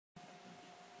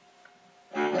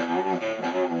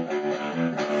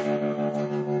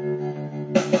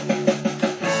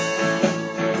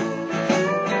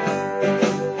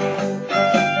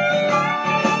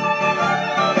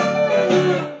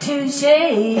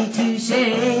touche.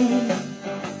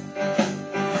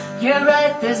 You're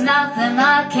right, there's nothing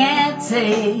I can't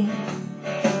say.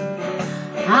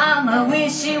 I'm a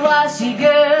wishy-washy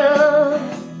girl,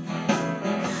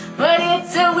 but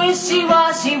it's a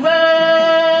wishy-washy world.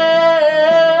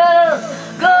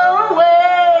 Go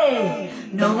away,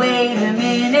 no wait a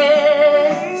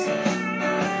minute.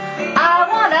 I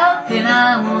want out and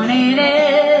I want in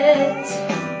it.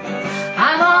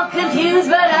 I'm all confused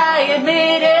but I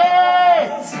admit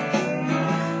it.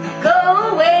 Go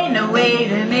away, no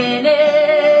wait a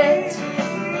minute.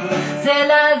 C'est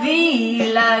la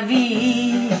vie, la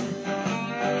vie.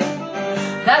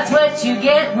 That's what you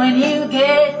get when you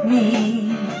get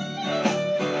me.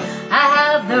 I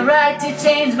have the right to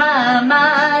change my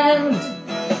mind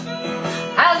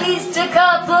at least a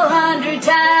couple hundred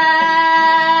times.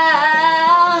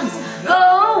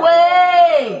 Go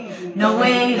away, no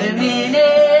wait a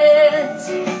minute.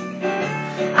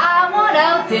 I want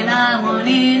out then I want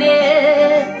in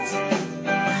it.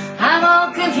 I'm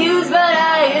all confused but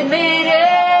I admit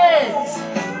it.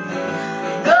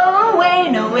 Go away,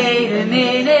 no wait a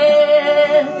minute.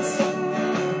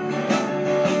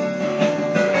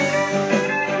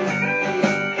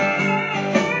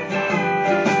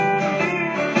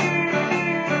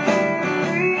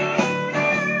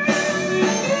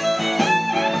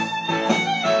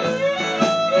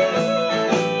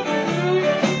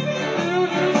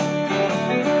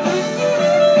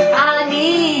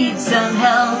 Some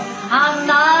help, I'm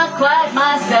not quite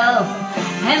myself,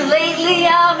 and lately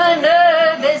I'm a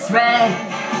nervous wreck.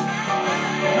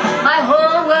 My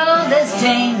whole world has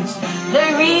changed.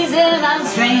 The reason I'm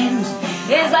strange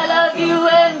is I love you,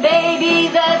 and baby,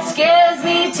 that scares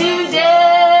me to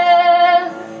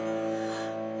death.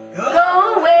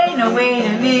 Go away, no wait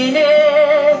a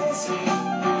minute.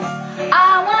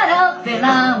 I want help and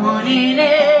I want in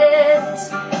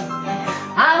it.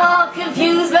 I'm all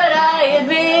confused but I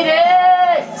admit it.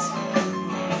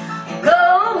 Go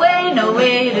away, no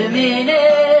wait a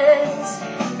minute.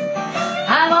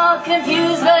 I'm all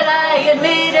confused but I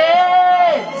admit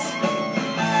it.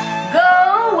 Go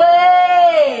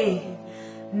away,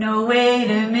 no wait a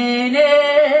minute.